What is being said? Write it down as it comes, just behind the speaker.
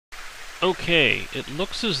Okay, it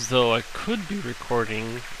looks as though I could be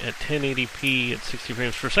recording at 1080p at 60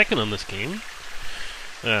 frames per second on this game.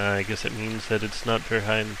 I guess it means that it's not very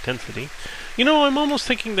high intensity. You know, I'm almost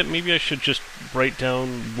thinking that maybe I should just write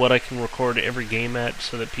down what I can record every game at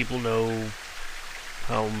so that people know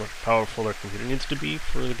how powerful their computer needs to be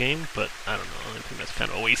for the game, but I don't know. I think that's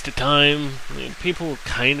kind of a waste of time. I mean, people will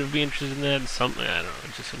kind of be interested in that, and I don't know.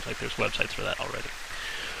 It just seems like there's websites for that already.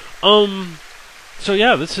 So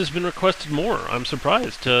yeah, this has been requested more. I'm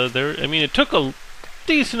surprised. I mean, it took a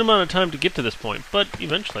decent amount of time to get to this point, but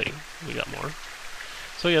eventually we got more.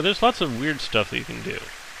 So yeah, there's lots of weird stuff that you can do.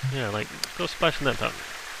 Yeah, like, go splash in that fountain.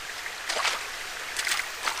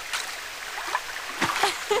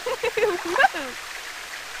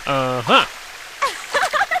 Uh-huh.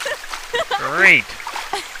 Great.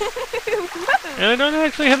 And I don't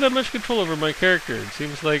actually have that much control over my character. It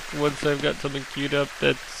seems like once I've got something queued up,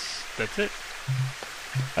 that's it.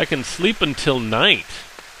 I can sleep until night.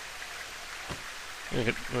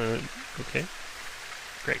 Okay.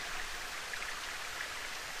 Great.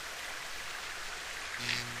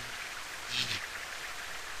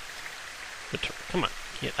 Come on,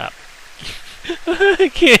 get up. I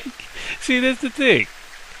can't. See, that's the thing.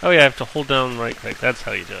 Oh yeah, I have to hold down right click. That's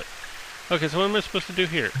how you do it. Okay, so what am I supposed to do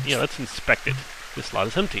here? Yeah, let's inspect it. This lot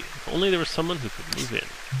is empty. If only there was someone who could move in.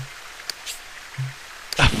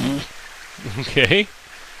 Okay.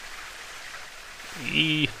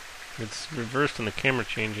 It's reversed on the camera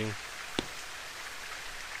changing.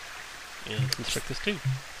 Yeah, let's inspect this too.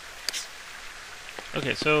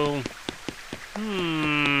 Okay, so...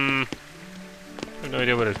 I have no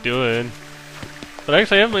idea what it's doing. But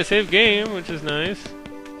actually I have my save game, which is nice.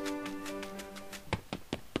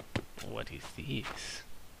 What is this?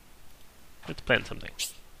 Let's plant something.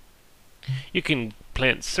 You can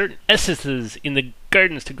plant certain essences in the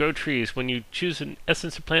gardens to grow trees. When you choose an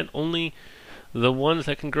essence to plant, only the ones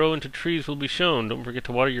that can grow into trees will be shown. Don't forget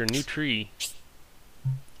to water your new tree.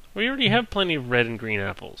 We already have plenty of red and green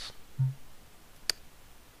apples.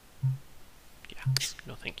 Yeah,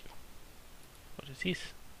 no thank you. What is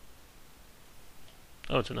this?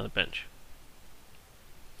 Oh, it's another bench.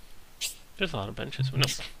 There's a lot of benches. No.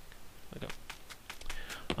 Let go.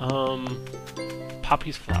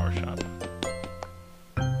 Poppy's Flower Shop.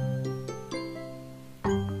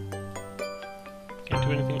 Can't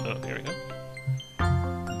do anything. Oh, here we go.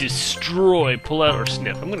 Destroy, pull out, or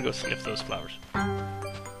sniff. I'm gonna go sniff those flowers.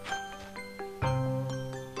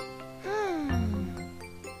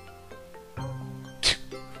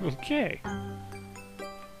 Okay.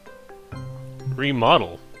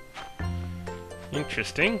 Remodel.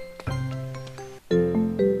 Interesting.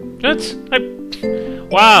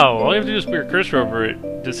 Wow, all you have to do is put your cursor over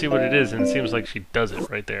it to see what it is, and it seems like she does it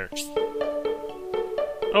right there.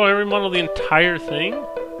 Oh, I remodeled the entire thing?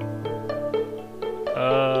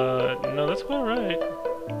 No, that's about right.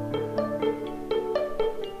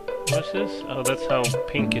 What's this? Oh, that's how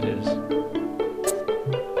pink it is.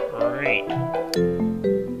 Great.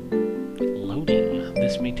 Loading.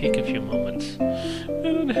 This may take a few moments. I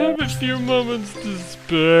don't have a few moments to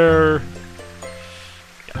spare.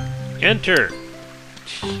 Yeah. Enter.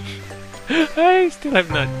 I still have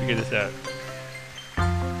not figured this out.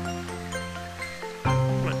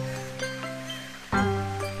 Come on.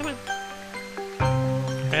 Come on.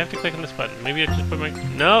 I have to click on this button. Maybe I just put my...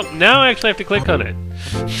 No, now I actually have to click on it.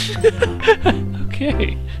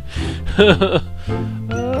 Okay.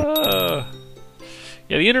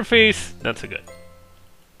 Yeah, the interface, not so good.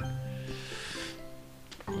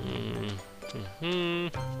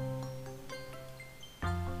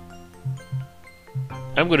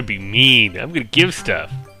 I'm gonna be mean. I'm gonna give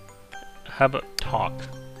stuff. How about talk?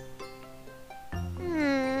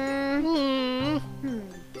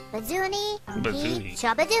 Bazoonie.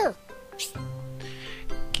 Shabadoo.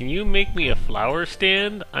 Can you make me a flower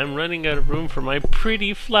stand? I'm running out of room for my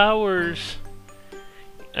pretty flowers.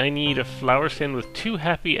 I need a flower stand with 2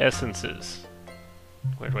 happy essences.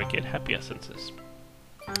 Where do I get happy essences?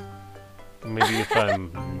 Maybe if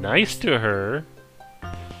I'm nice to her.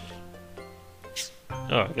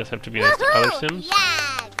 Oh, I guess I have to be nice to other Sims?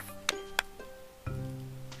 Yes!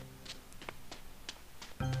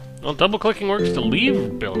 Well, double-clicking works to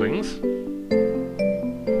leave buildings.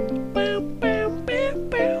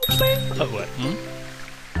 Oh, what?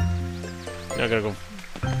 Now I gotta go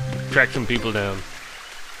track some people down.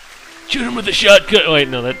 Shoot him with a shotgun! Oh, wait,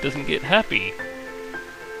 no, that doesn't get happy.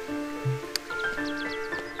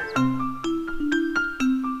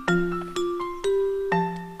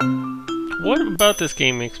 What about this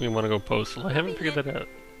game makes me want to go postal? I haven't figured that out.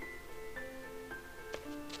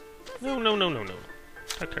 No.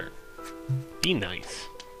 Talk to her. Be nice.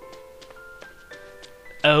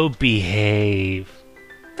 Oh, behave.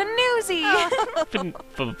 The newsy.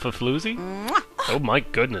 Floozy? Oh my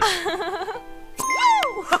goodness.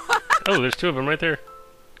 Oh, there's two of them right there.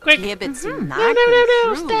 Quick! Gibbets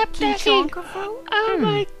No, stop talking! Oh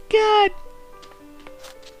my god!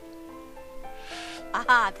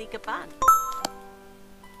 Aha, think upon.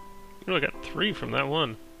 Oh, I got 3 from that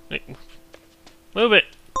one. Hey, move it!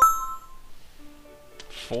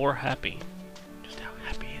 4 happy. Just how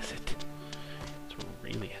happy is it? It's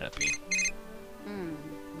really happy.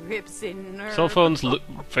 Ribs in nerve. Cell phones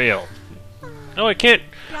fail. Oh, I can't.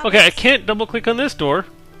 Okay, I can't double click on this door.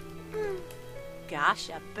 Gosh,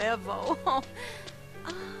 a bevo.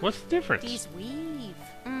 What's the difference? These weave.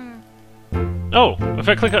 Oh, if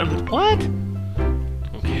I click on what?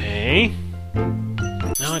 Okay.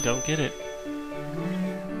 No, I don't get it.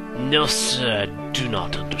 No, sir, I do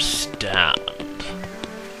not understand.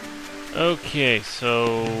 Okay,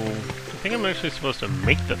 so I think I'm actually supposed to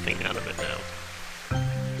make the thing out of it now.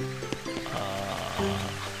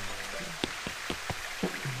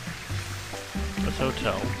 This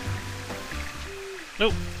hotel.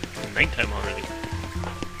 Nope. Nighttime already.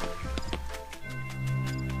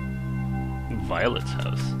 Violet's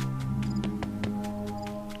house.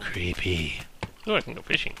 Creepy. Oh, I can go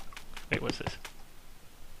fishing. Wait, what's this?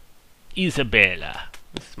 Isabella.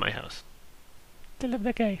 This is my house. I love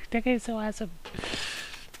that guy. That guy is so awesome.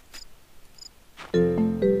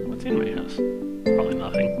 What's in my house? Probably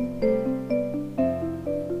nothing.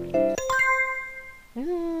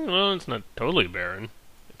 Well, it's not totally barren.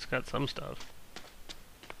 It's got some stuff.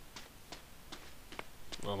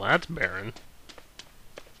 Well, that's barren.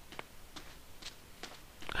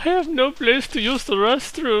 I have no place to use the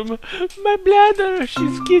restroom. My bladder,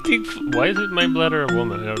 she's getting... Why is it my bladder a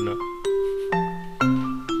woman? I don't know.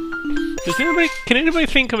 Can anybody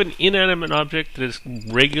think of an inanimate object that is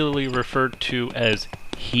regularly referred to as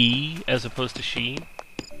he as opposed to she?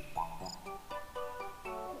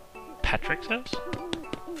 Patrick's house?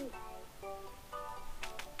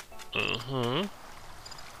 Uh-huh.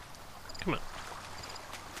 Come on.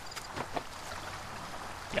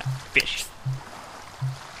 Yeah, fish.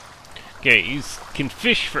 Okay, you can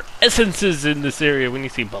fish for essences in this area. When you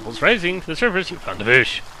see bubbles rising to the surface, you found a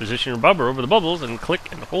fish. Position your bobber over the bubbles and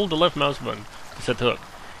click and hold the left mouse button to set the hook.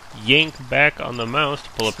 Yank back on the mouse to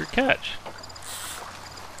pull up your catch.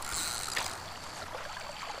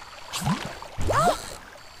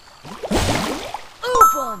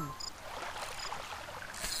 Oopum!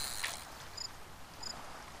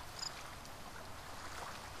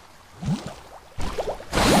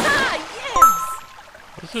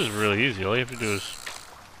 This is really easy. All you have to do is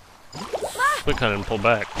click on it and pull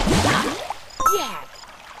back. Yeah.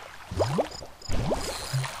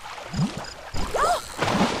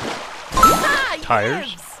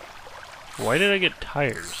 Tires? Why did I get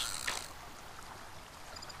tires?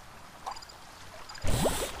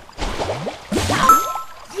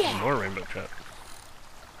 Yeah. More rainbow trout.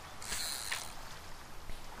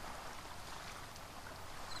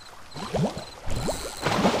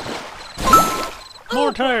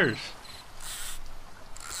 More tires!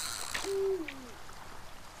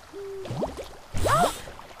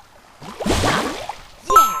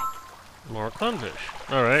 Yeah. More clownfish.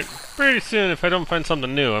 Alright. Pretty soon, if I don't find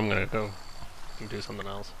something new, I'm gonna go and do something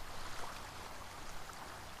else.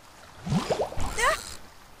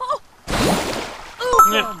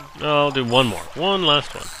 Yep. I'll do one more. One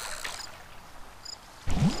last one.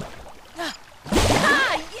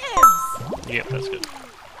 Yep, that's good.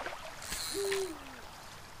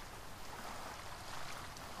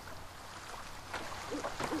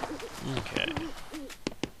 Okay.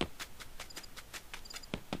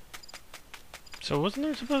 So wasn't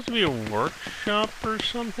there supposed to be a workshop or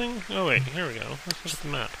something? Oh wait, here we go. Let's look at the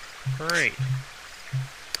map. Great.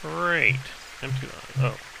 Great. M2.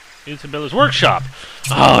 Oh. Isabella's workshop!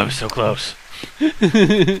 Oh, I was so close.